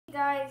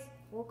guys,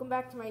 welcome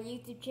back to my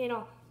YouTube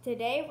channel.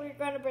 Today we're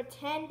going to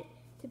pretend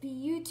to be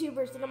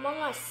YouTubers in Among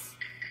Us.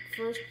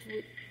 First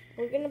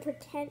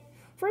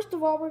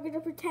of all, we're going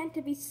to pretend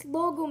to be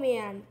Slogo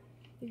Man.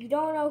 If you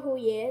don't know who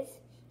he is,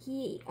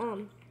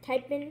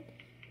 type in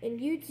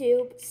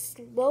YouTube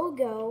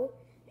Slogo,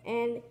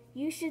 and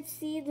you should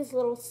see this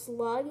little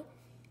slug.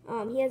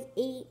 He has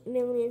 8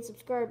 million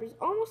subscribers,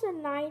 almost at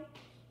 9.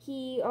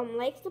 He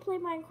likes to play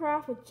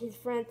Minecraft with his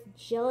friends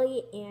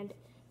Jelly and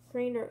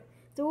Trainer.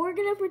 So we're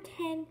gonna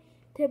pretend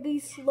to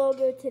be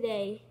Slogo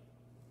today.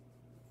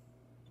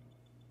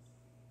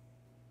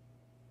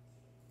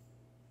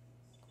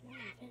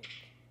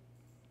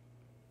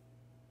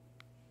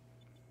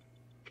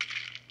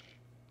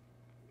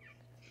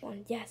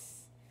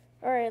 Yes.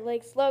 Alright,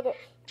 like Slogo.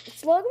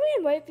 Slogo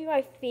Man might be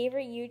my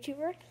favorite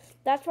YouTuber.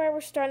 That's why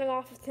we're starting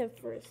off with him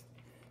first.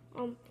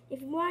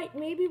 If you might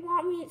maybe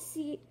want me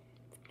to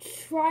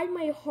try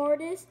my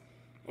hardest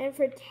and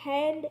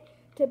pretend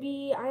to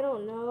be, I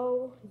don't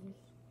know,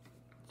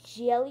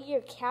 Jelly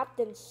or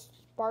Captain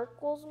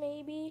Sparkles,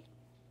 maybe.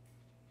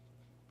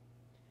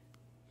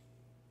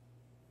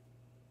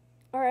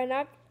 Alright,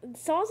 now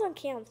someone's on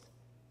cams.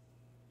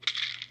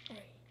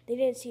 Alright, they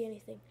didn't see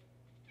anything.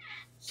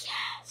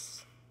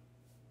 Yes.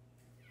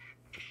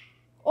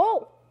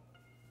 Oh!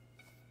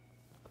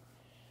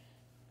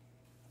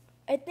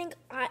 I think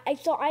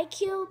I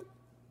killed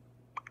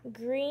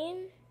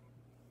Green.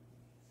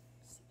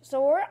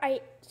 So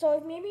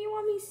if maybe you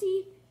want me to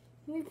see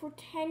me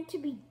pretend to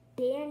be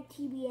Dan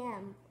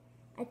TBM.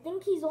 I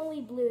think he's only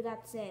blue,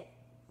 that's it.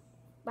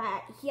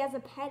 But he has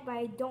a pet, but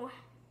I don't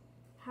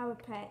have a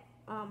pet.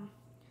 So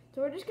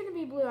we're just gonna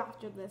be blue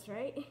after this,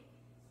 right?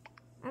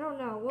 I don't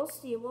know. We'll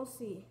see.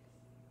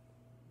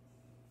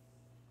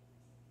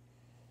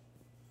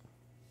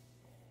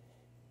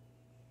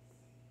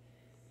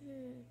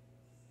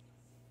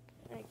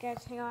 Alright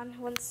guys, hang on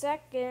 1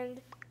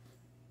 second.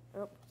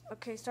 Oh,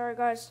 okay, sorry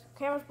guys.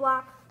 Camera's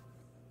black.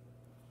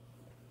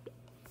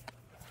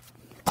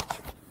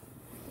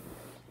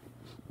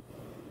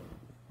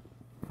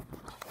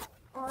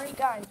 Alright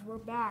guys, we're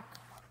back.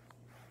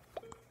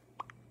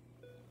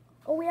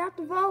 Oh, we have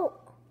to vote.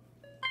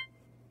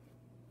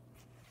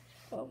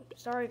 Oh,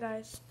 sorry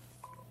guys.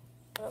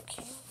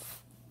 Okay.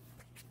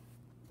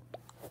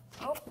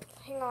 Oh,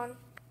 hang on.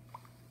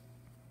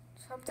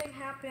 Something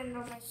happened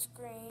on my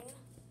screen.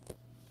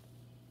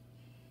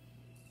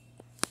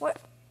 What?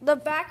 The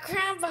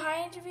background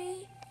behind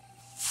me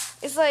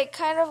is like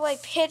kind of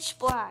like pitch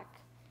black.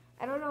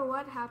 I don't know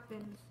what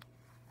happened.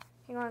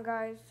 Hang on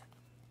guys.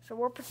 So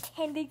we're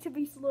pretending to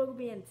be Slogo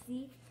Man.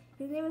 See?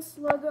 His name is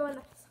Slogo and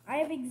I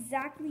have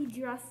exactly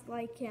dressed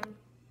like him.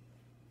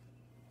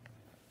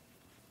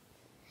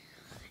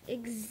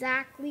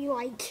 Exactly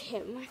like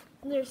him.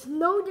 There's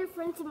no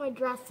difference in my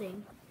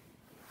dressing.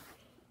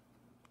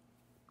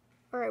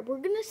 Alright, we're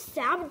gonna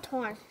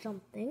sabotage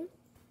something.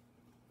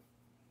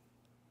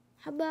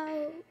 How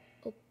about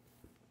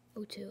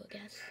O2, I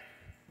guess.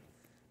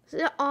 This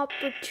is an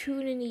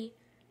opportunity.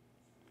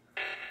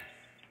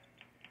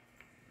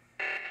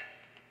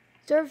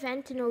 Is there a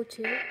vent in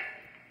O2?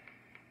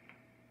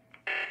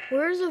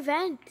 Where's the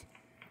vent?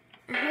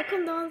 And how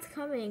come no one's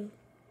coming?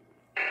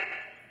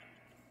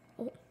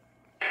 Oh.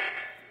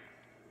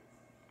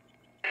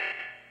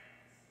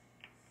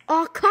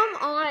 Oh, come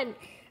on!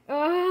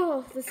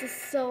 Oh, this is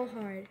so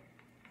hard.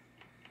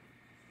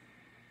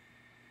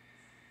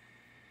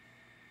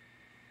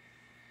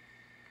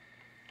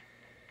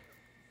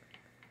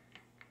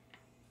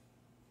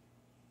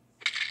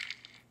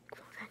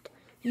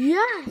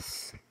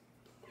 Yes!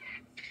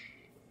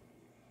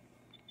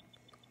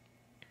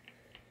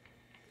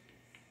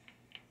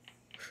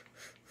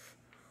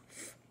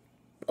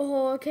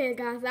 Oh, okay,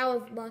 guys, that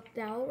was lucked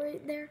out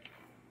right there.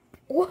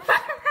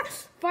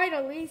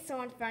 Finally,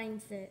 someone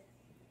finds it.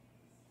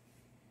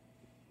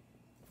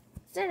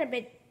 It's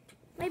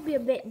might be a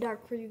bit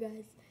dark for you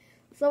guys.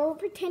 So we're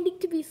pretending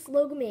to be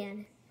Slogo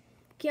Man.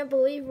 Can't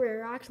believe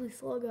we're actually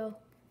Slogo.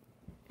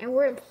 And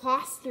we're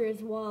imposter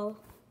as well.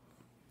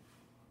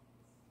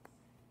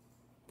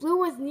 Blue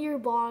was near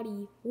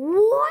body.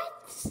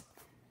 What?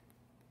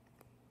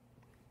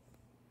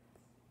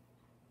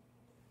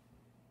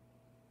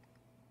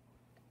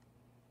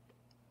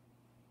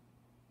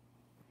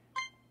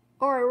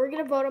 Alright, we're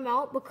gonna vote him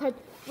out because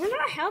we're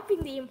not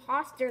helping the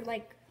imposter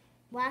like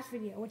last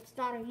video, which is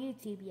not on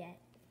YouTube yet.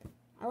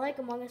 I like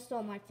Among Us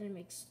so much and it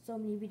makes so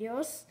many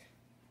videos.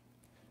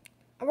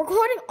 I'm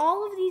recording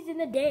all of these in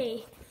a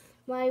day.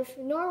 My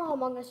normal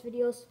Among Us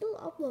video is still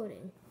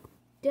uploading.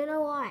 Don't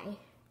know why.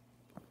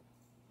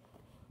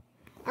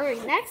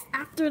 Alright, next,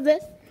 after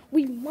this,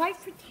 we might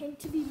pretend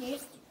to be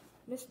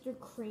Mr.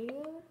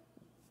 Kramer.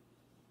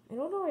 I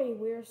don't know why he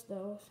wears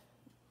those.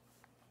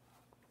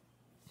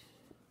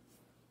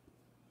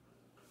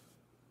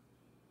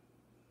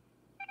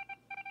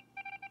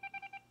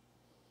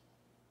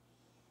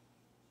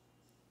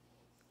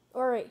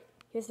 Alright,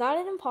 he's not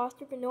an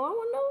imposter, but no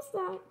one knows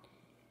that.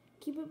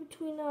 Keep it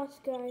between us,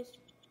 guys.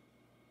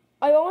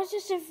 I almost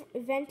just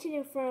vented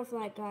in front of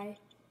that guy.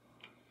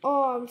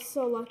 Oh, I'm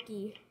so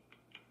lucky.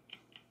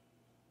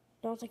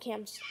 Don't say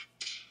cams.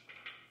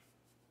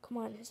 Come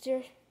on, is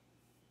there...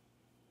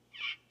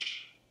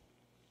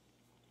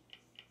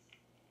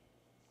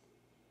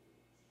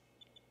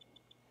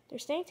 They're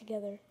staying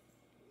together.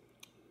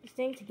 They're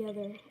staying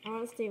together. I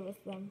want to stay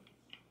with them.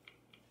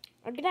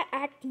 I'm gonna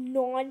act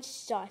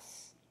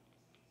non-sus.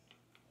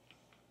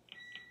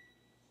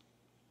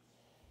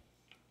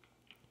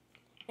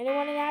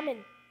 Anyone in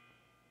admin?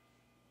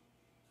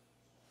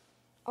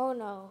 Oh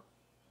no.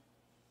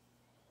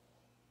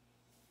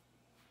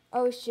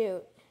 Oh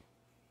shoot.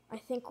 I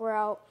think we're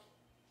out.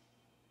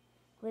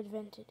 Red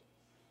vented.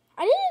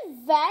 I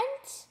didn't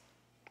vent?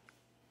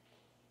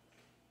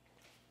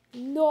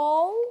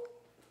 No.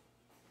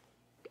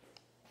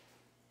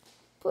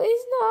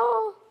 Please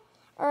no.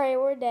 Alright,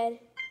 we're dead.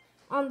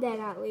 I'm dead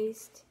at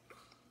least.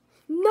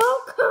 No,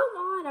 come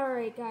on.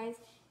 Alright, guys.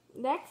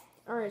 Next.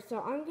 Alright,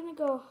 so I'm going to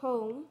go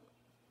home.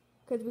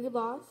 Because we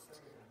lost.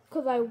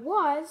 Because I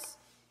was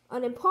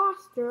an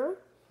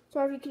imposter.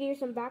 Sorry if you can hear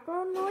some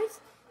background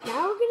noise.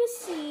 Now we're going to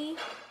see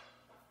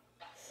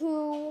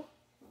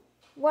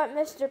what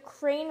Mr.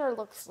 Craner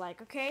looks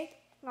like, okay?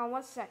 Hold on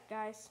one sec,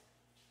 guys.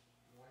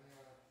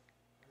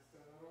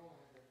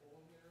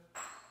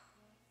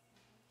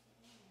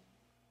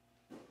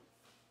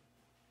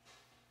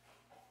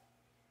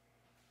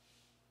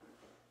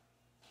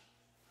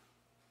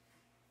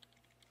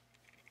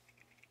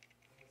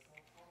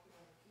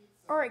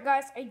 Alright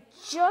guys, I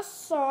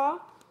just saw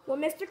what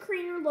Mr.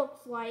 Craner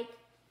looks like.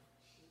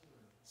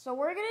 So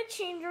we're going to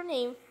change our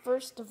name,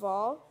 first of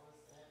all,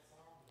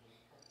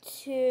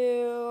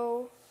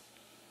 to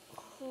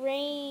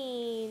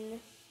Craner.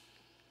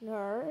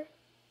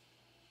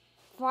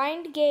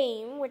 Find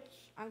game, which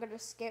I'm going to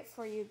skip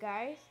for you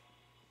guys.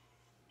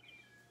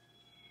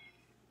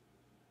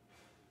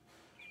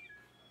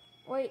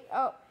 Wait,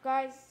 oh,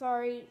 guys,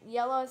 sorry.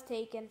 Yellow is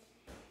taken.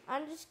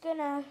 I'm just going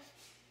to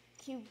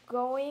keep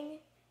going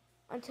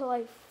until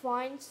I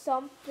find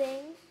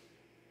something.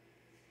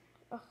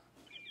 Ugh.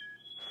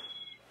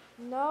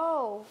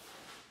 No.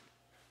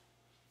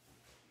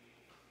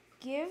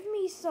 Give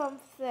me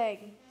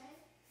something.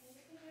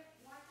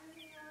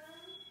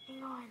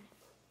 Hang on.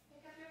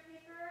 Pick up your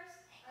papers.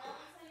 I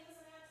always tell you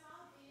something on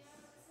top. Do you know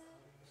what to say?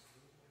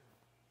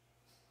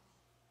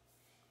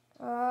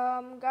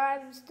 Guys,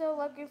 I'm still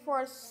looking for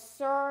a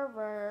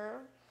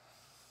server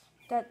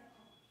that...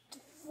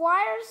 Why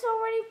are so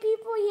many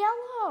people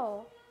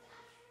yellow?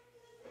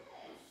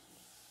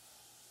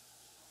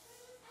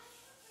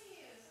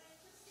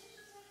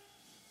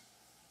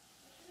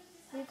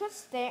 You could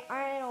stay.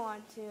 I don't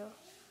want to.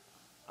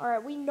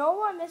 Alright, we know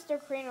what Mr.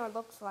 Craner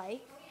looks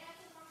like.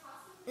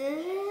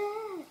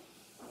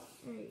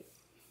 Alright.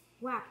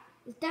 Wow.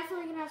 It's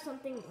definitely going to have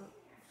something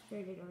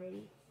started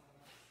already.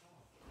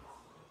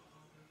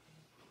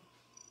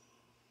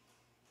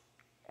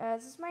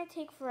 This might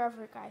take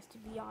forever, guys, to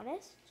be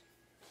honest.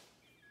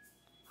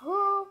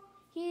 Who,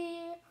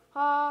 he,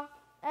 ha,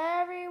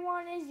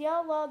 everyone is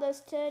yellow this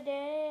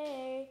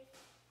today.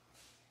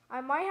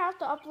 I might have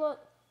to upload.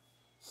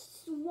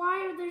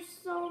 Why are there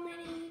so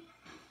many?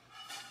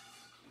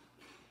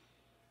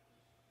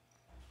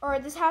 Or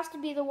this has to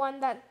be the one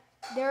that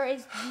there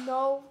is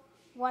no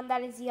one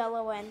that is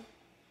yellow in.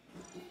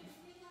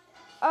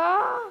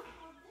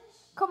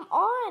 Come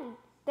on.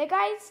 The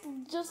guys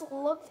just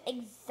looked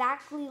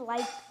exactly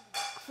like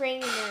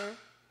Craner.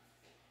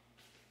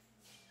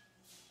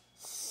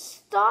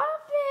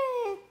 Stop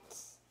it!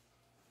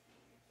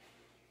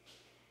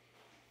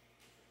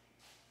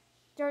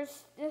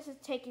 This is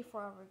taking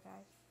forever,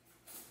 guys.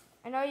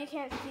 I know you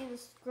can't see the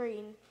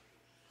screen.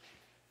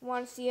 You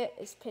want to see it?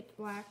 It's pitch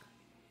black.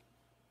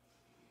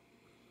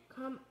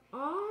 Come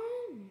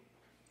on!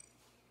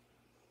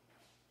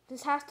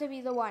 This has to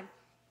be the one.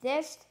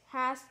 This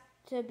has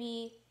to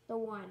be the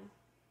one.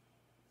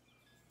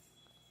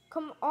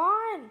 Come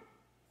on!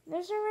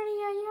 There's already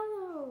a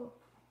yellow.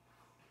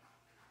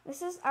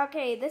 This is,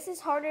 okay, this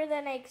is harder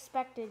than I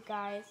expected,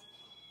 guys.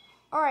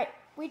 Alright,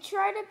 we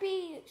tried to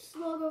be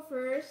slow go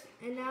first,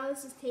 and now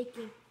this is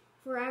taking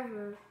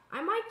forever.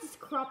 I might just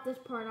crop this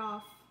part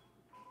off.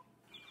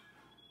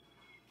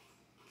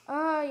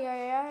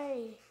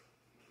 Ay.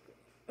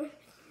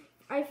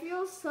 I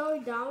feel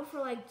so dumb for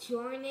like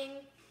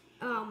joining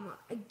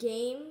a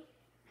game,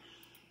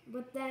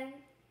 but then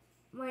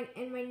my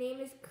name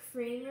is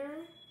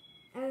Craner,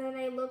 and then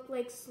I look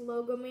like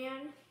Slogo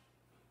Man.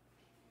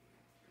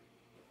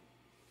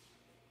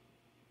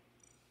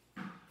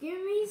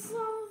 Give me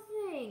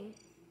something.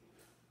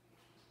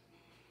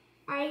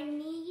 I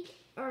need,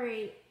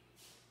 alright.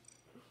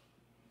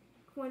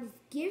 Come on, just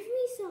give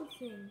me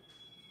something.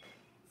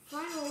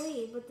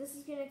 Finally, but this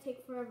is gonna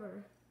take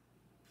forever.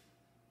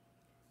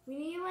 We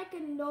need like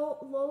a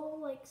low,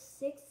 like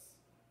 6.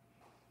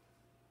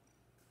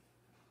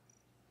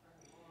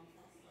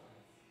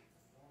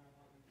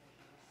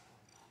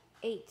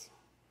 Eight.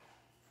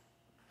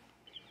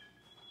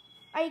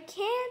 I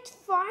can't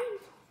find.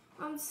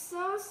 I'm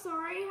so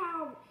sorry.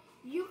 How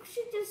you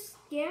should just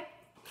skip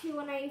to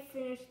when I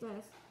finish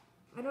this.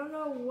 I don't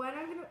know when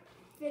I'm gonna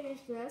finish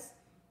this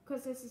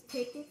because this is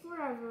taking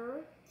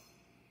forever.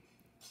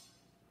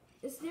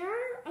 Is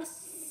there a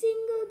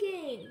single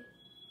game?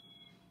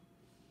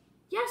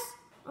 Yes,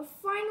 I'm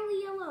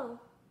finally yellow.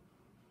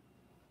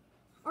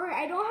 Alright,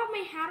 I don't have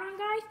my hat on,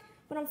 guys,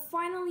 but I'm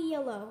finally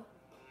yellow.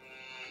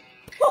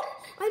 Oh,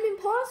 I'm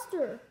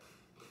imposter.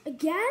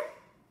 Again?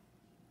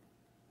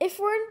 If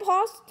we're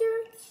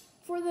imposter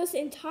for this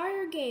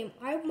entire game,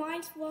 I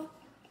might as well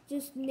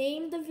just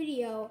name the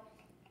video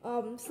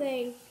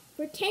saying,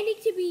 pretending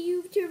to be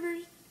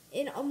YouTubers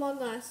in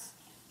Among Us.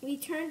 We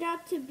turned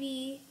out to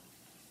be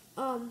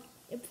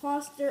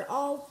imposter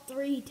all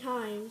 3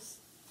 times.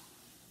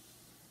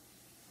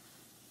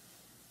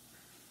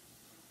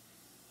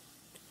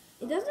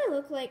 It doesn't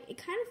look like, it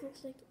kind of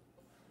looks like,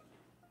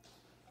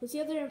 who's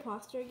the other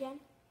imposter again?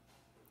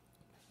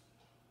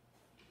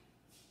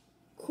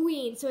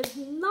 Queen, so it's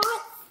not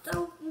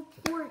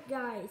self-report,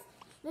 guys.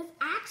 This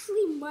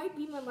actually might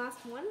be my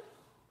last one,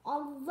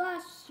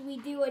 unless we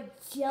do a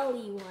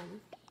jelly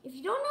one. If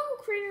you don't know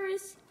who Crater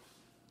is,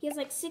 he has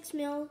like 6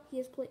 mil, he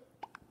has played.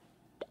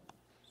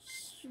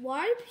 Why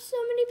are so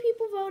many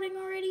people voting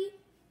already?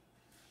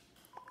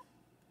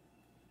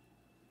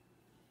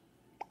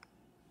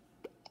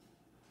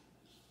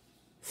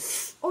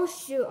 Oh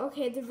shoot,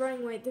 okay, they're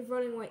voting white, they're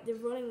voting white, they're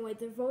voting white,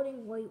 they're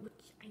voting white.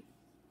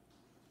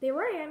 They're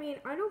right, I mean,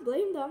 I don't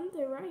blame them,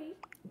 they're right.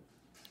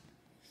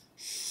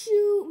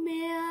 Shoot,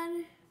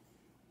 man.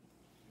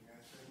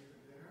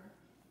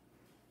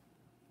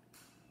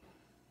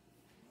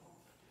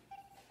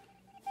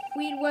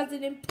 Queen was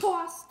an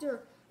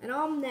imposter, and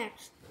I'm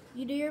next.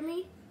 You hear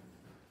me?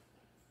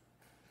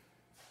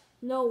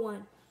 No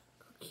one.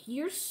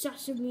 You're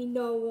sus of me,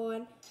 no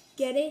one.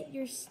 Get it?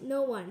 You're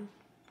no one.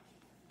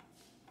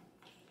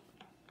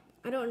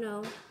 I don't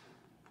know.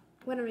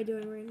 What am I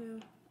doing right now?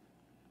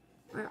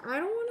 I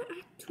don't want to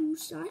act too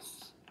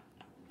sus.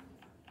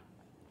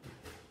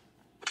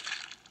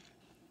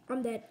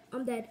 I'm dead.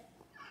 I'm dead.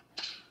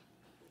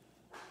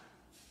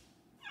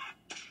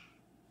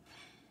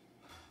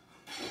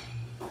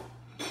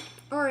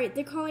 Alright,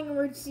 they're calling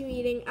emergency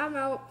meeting. I'm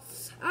out.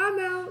 I'm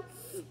out.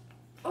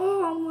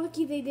 Oh, I'm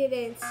lucky they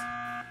didn't.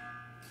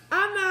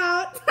 I'm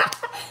out.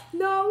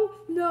 No,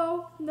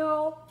 no,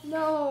 no,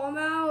 no. I'm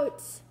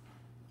out.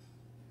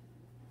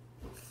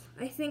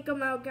 I think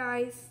I'm out,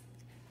 guys.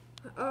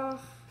 No!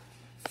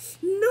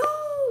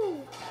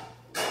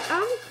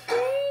 I'm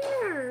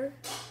Crainer.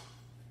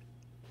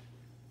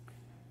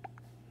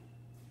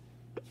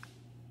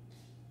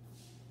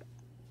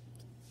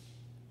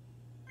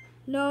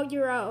 No,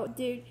 you're out,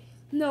 dude.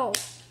 No,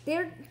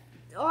 they're.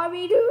 Oh, I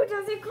mean, who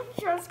doesn't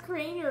trust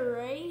Crainer,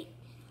 right?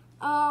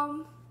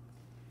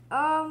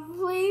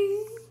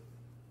 Please,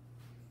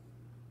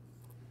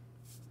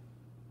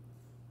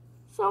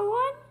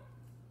 someone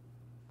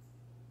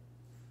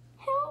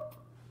help.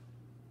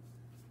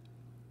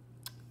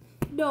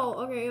 No,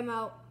 okay, I'm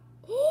out.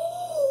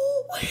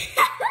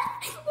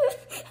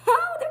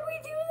 How did we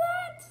do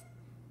that?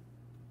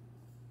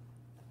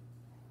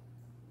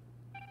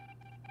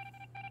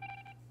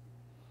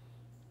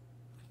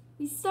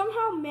 We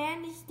somehow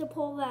managed to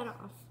pull that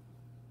off.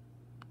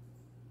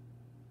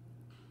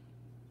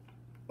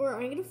 Or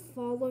I'm gonna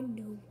follow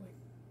no one.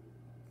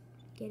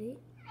 Get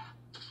it?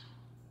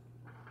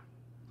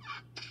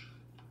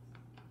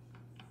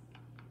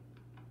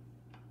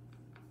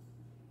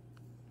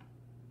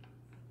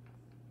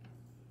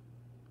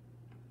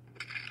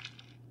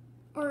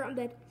 Or I'm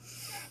dead.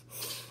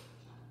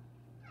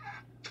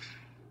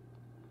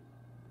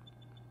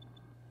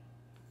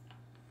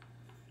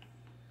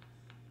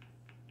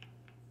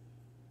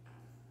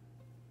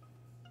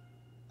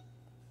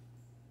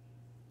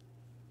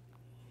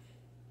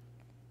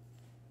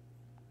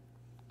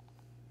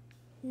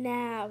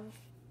 Nav.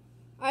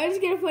 I was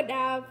gonna put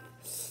Nav.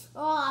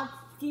 Oh, I'm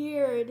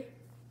scared.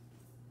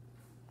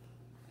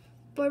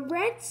 But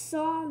Red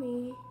saw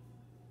me.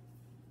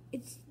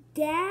 It's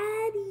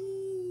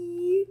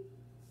Daddy.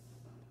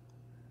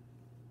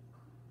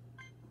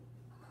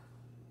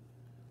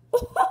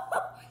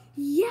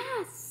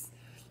 Yes!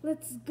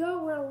 Let's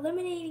go. We're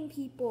eliminating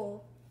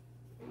people.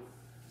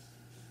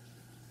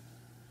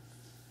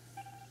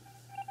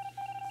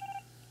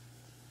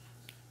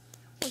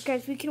 Oh,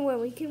 guys, we can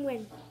win. We can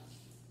win.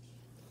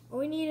 All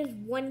we need is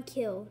 1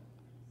 kill.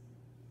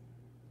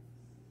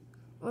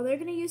 Oh, they're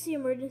gonna use the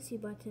emergency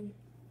button.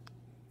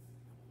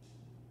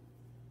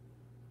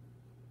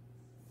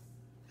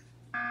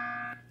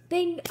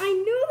 I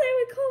knew they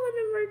would call an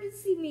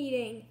emergency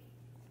meeting.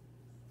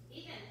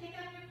 Ethan, pick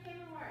up your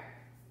paperwork.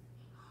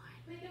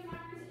 Put the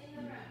markers in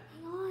the room.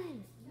 Hang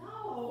on.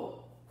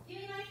 No. Give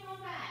me my phone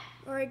back.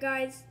 All right,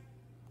 guys.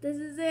 This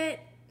is it.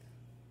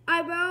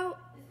 I'm out.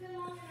 It's been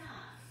long enough.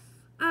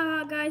 I'm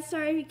out, guys.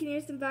 Sorry if you can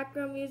hear some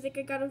background music.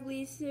 I gotta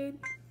leave soon.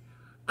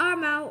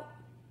 I'm out.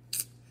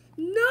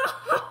 No!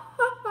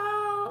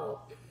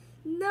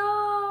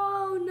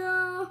 No,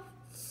 no.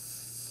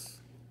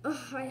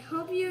 I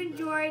hope you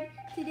enjoyed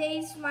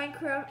today's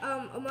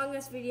Minecraft Among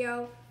Us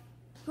video.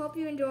 Hope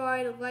you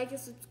enjoyed. Like and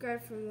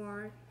subscribe for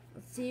more.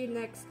 I'll see you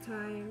next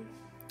time.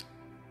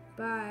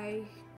 Bye.